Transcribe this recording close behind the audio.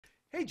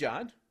Hey,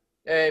 John.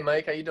 Hey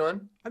Mike, how you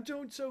doing? I'm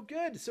doing so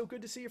good. It's so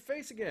good to see your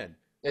face again.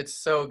 It's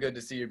so good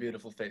to see your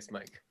beautiful face,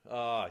 Mike.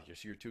 Ah,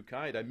 you're too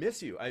kind. I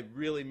miss you. I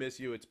really miss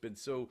you. It's been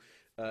so.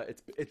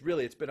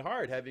 It's been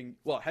hard having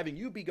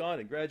you be gone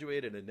and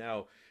graduated, and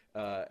now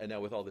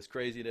with all this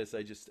craziness,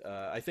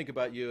 I think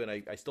about you, and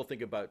I still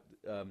think about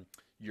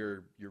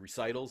your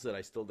recitals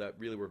that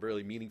really were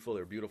very meaningful.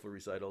 They're beautiful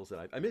recitals,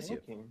 and I miss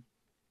you. Thank you.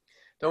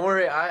 Don't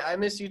worry, I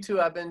miss you too.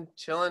 I've been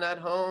chilling at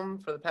home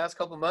for the past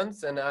couple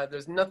months, and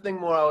there's nothing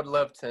more I would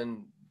love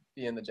than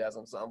be in the jazz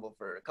ensemble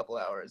for a couple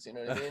hours. You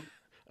know what I mean?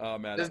 Oh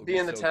man, that Just would be be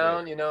in the so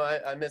great.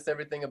 town. I miss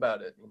everything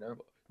about it.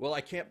 Well,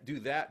 I can't do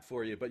that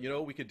for you, but you know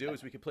what we could do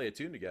is we could play a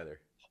tune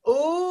together.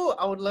 Oh,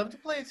 I would love to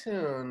play a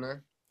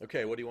tune.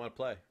 Okay, what do you want to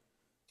play?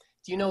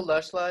 Do you know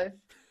Lush Life?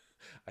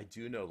 I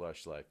do know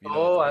Lush Life. You know,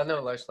 Oh, I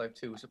know Lush Life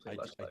too. We should play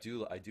Lush Life.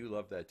 I do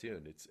love that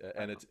tune. It's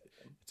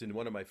in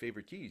one of my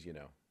favorite keys. You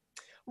know.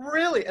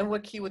 Really? And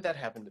what key would that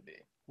happen to be?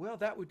 Well,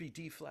 that would be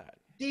D flat.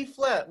 D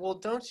flat. Well,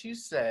 don't you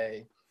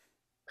say.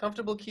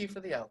 Comfortable key for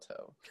the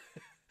alto.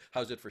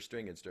 How's it for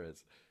string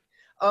instruments?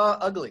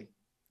 Ugly.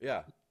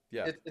 Yeah,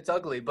 yeah. It's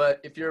ugly,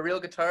 but if you're a real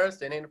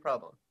guitarist, it ain't a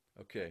problem.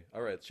 Okay,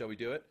 all right. Shall we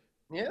do it?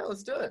 Yeah,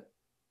 let's do it.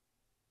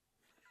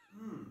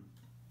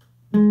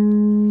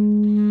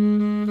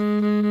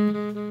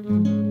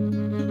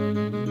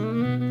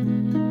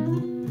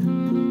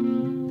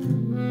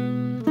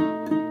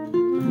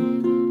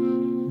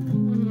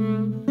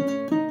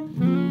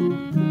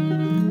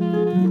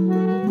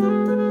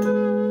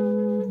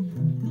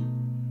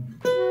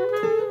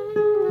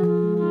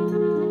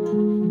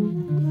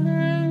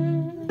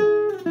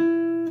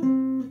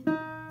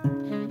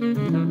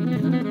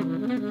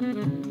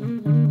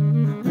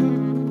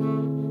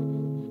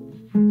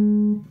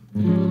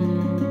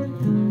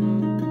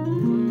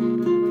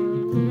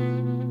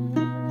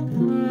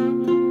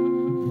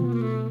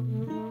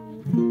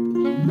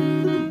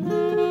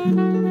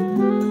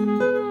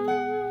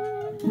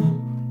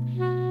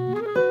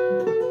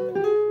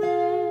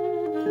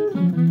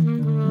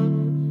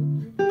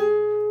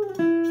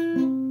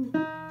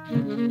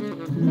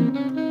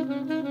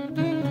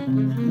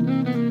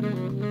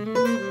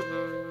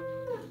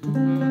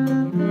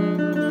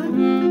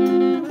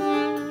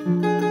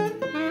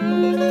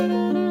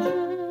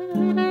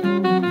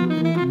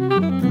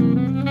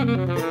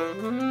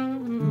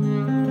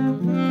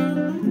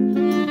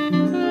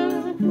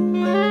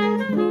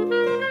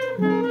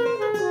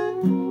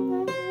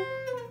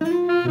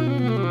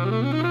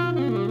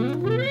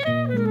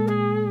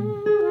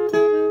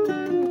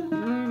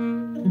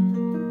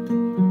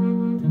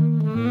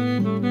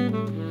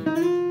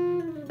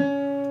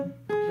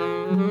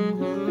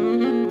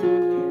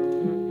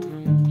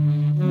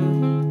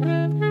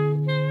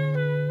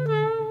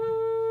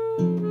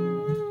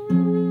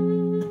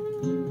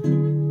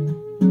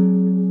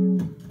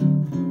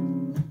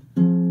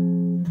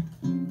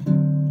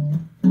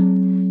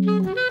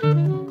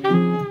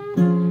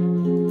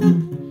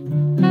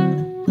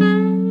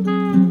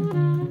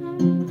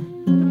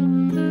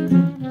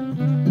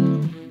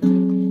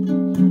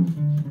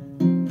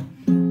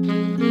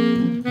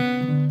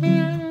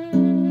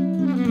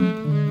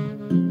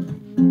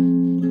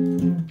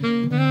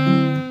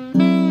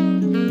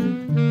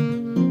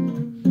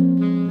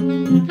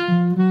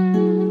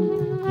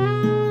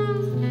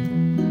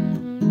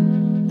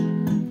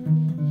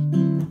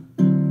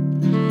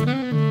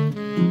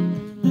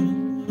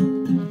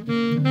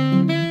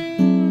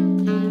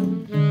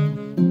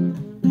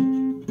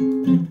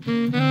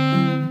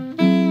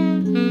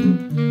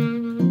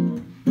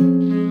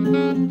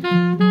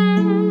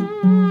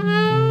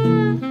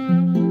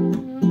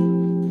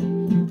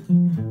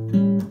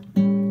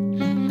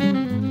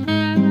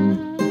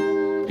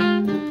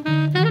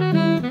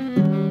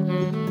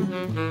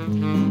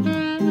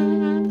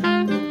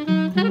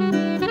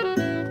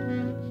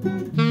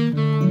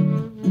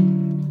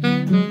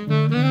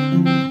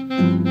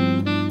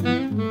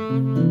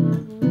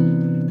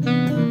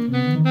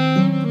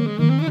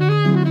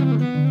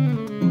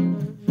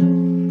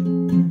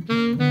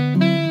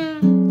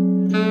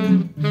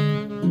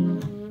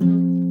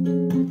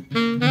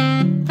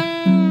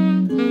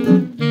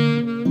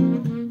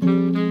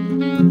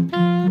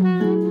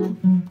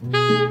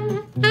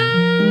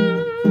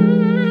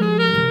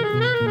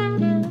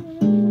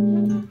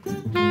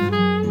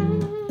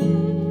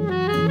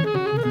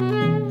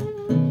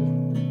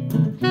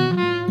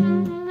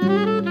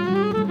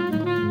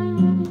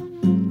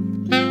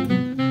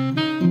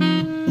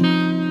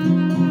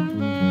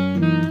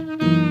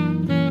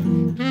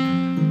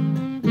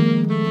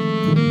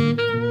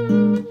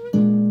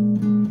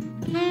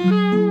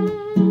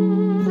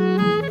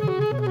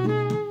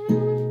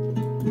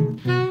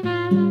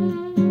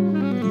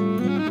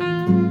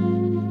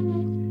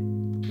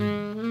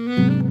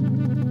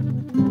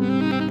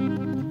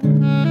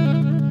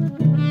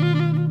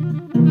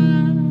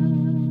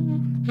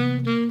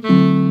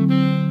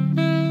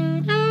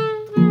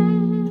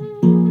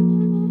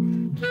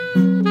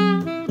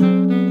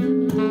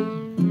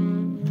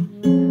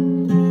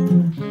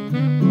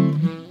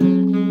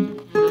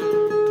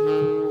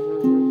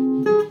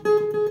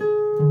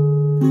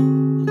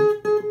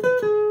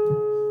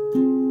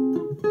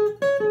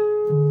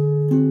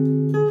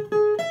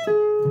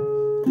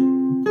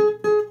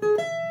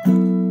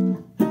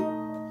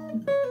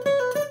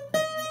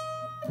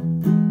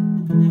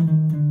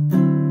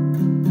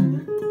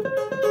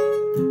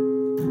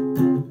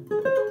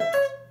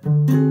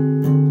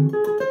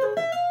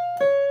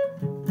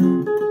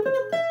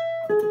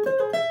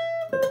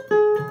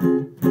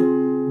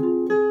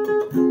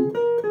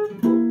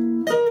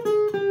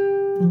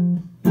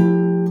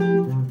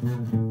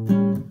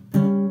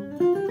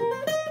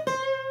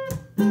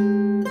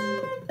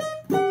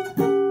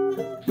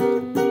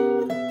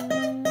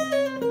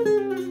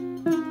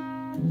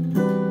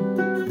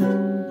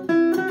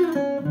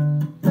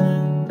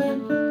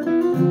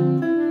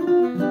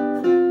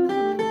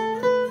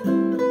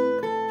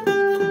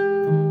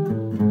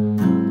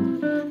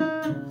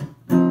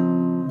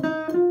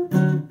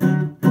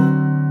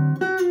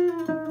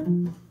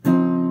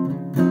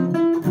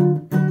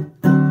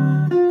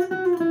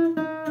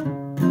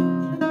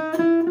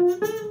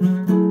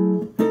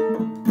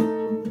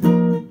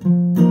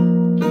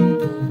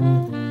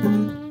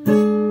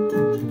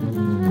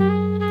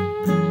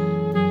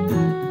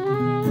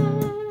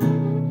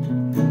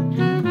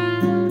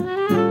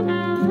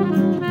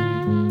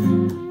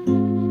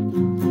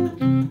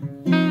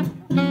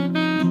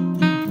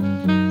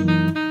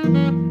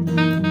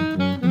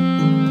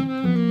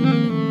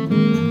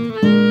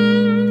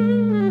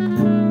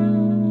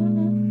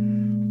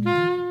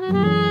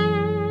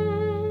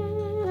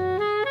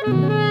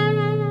 you.